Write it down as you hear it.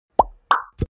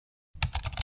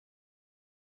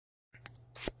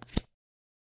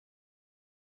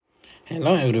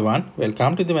Hello everyone,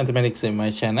 welcome to the mathematics in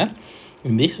my channel.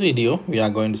 In this video we are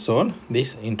going to solve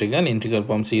this integral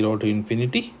from 0 to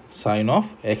infinity sine of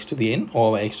x to the n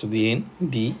over x to the n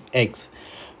dx.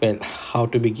 Well, how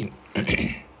to begin?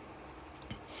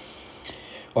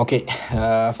 Okay,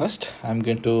 first I'm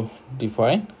going to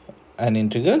define an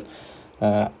integral.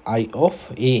 I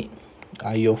of a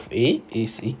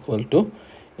is equal to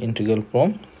integral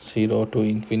from 0 to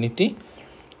infinity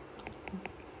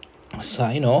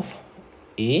sine of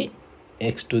a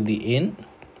x to the n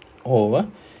over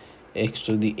x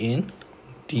to the n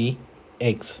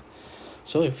dx.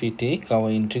 So if we take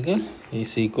our integral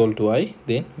is equal to I,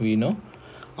 then we know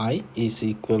I is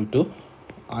equal to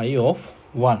I of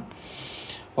 1.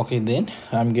 Okay, then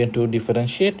I'm going to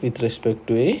differentiate with respect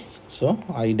to a. So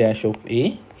I dash of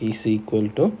a is equal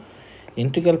to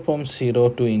integral from 0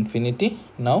 to infinity.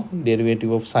 Now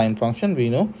derivative of sine function, we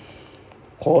know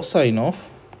cosine of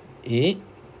a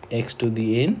x to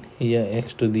the n, here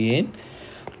x to the n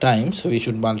times, we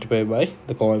should multiply by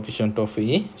the coefficient of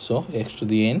a, so x to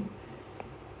the n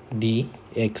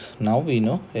dx. Now we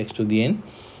know x to the n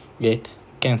get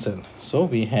cancelled, so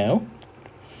we have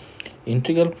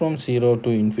integral from 0 to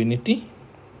infinity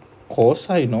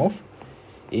cosine of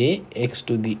a x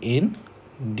to the n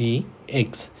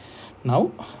dx.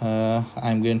 Now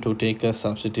I'm going to take a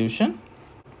substitution.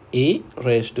 A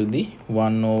raised to the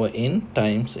 1 over n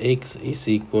times x is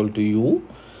equal to u.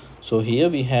 So here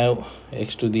we have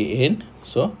x to the n.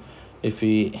 So if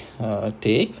we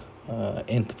take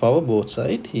nth power both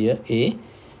side, here a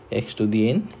x to the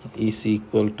n is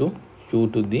equal to u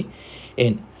to the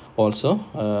n. Also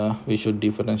we should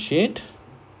differentiate.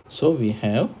 So we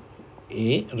have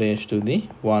a raised to the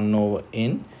 1 over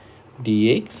n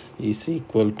dx is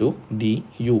equal to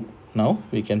du. Now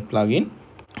we can plug in.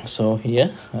 So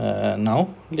here now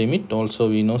limit also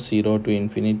we know 0 to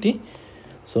infinity.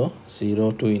 So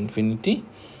 0 to infinity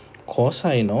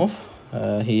cosine of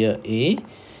here a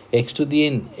x to the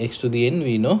n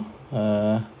we know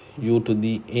u to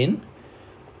the n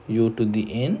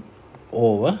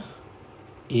over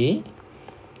a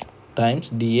times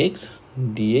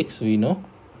dx we know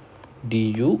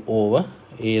du over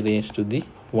a raised to the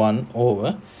 1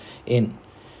 over n.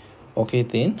 Okay,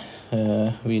 then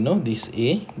we know this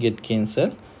a get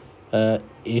cancelled. A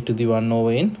to the 1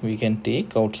 over n we can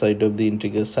take outside of the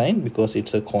integral sign because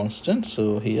it's a constant.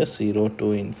 So here 0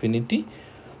 to infinity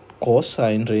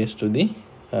cosine raised to the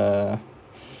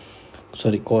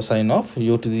cosine of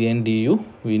u to the n du,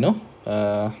 we know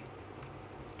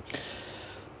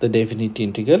the definite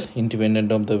integral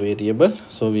independent of the variable,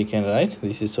 so we can write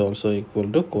this is also equal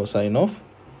to cosine of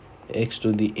x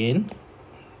to the n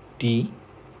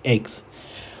dx.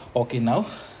 Okay, now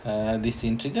this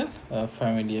integral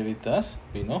familiar with us,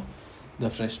 we know the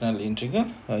Fresnel integral.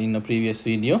 In a previous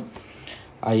video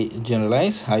I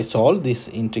solved this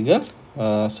integral.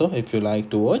 So if you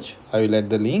like to watch, I will add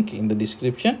the link in the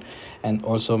description and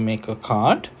also make a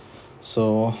card.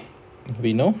 So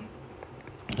we know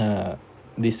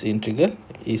this integral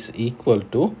is equal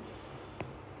to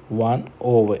 1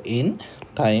 over n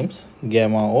times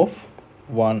gamma of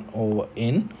 1 over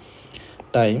n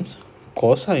times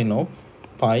cosine of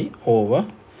pi over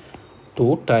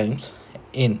 2 times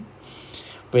n.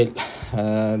 Well,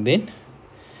 then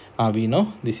we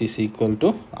know this is equal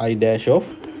to I dash of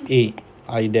a.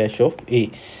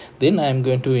 Then I am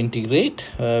going to integrate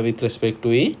with respect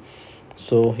to a.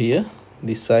 So here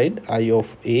this side I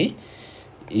of a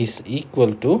is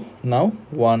equal to now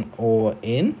 1 over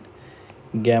n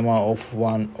gamma of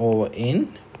 1 over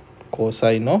n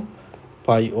cosine of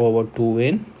pi over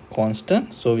 2n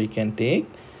constant. So we can take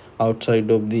outside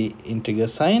of the integral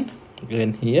sign,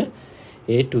 and here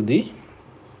a to the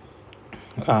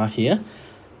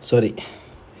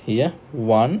here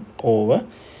 1 over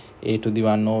a to the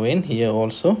 1 over n, here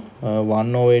also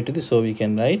 1 over a to the, so we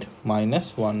can write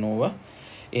minus 1 over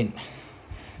n.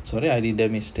 Sorry, I did a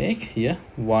mistake here,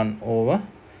 1 over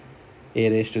a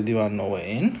raised to the 1 over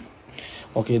n.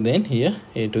 Okay, then here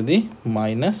a to the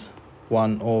minus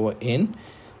 1 over n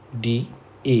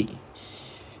dA.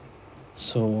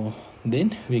 So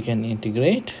then we can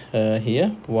integrate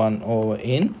here 1 over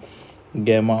n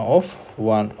gamma of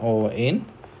 1 over n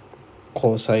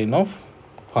cosine of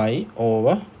pi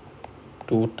over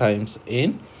 2 times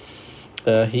n.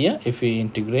 Here if we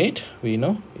integrate, we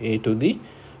know a to the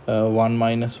 1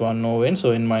 minus 1 over n,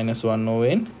 so n minus 1 over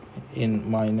n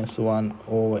minus 1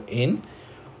 over n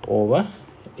over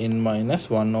n minus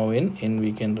 1 over n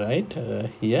we can write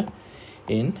here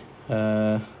n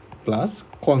plus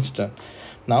constant.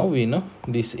 Now we know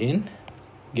this n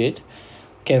get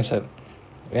cancelled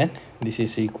and this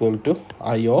is equal to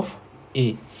I of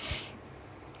a.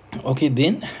 Okay,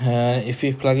 then if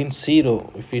we plug in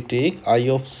 0, if we take I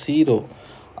of 0,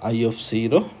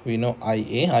 we know I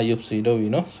of 0, we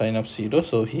know sine of 0.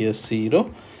 So here 0,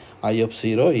 I of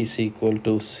 0 is equal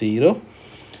to 0.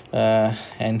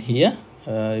 And here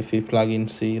if we plug in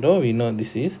 0, we know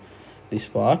this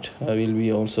part will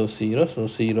be also 0. So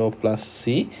 0 plus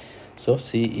c, so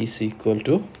c is equal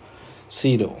to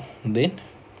 0. Then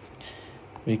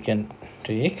we can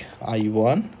take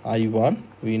I1,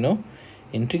 we know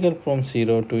integral from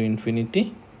 0 to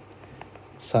infinity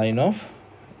sine of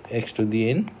x to the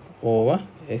n over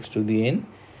x to the n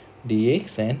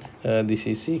dx, and this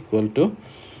is equal to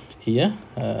here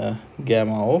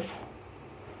gamma of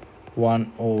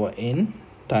 1 over n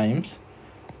times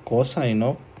cosine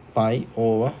of pi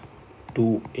over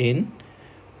 2n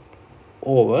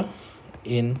over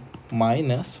n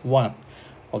minus 1.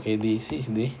 Okay, this is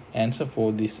the answer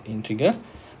for this integral,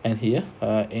 and here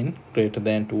n greater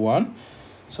than to 1.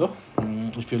 So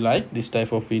if you like this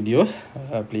type of videos,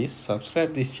 please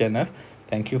subscribe this channel.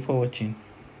 Thank you for watching.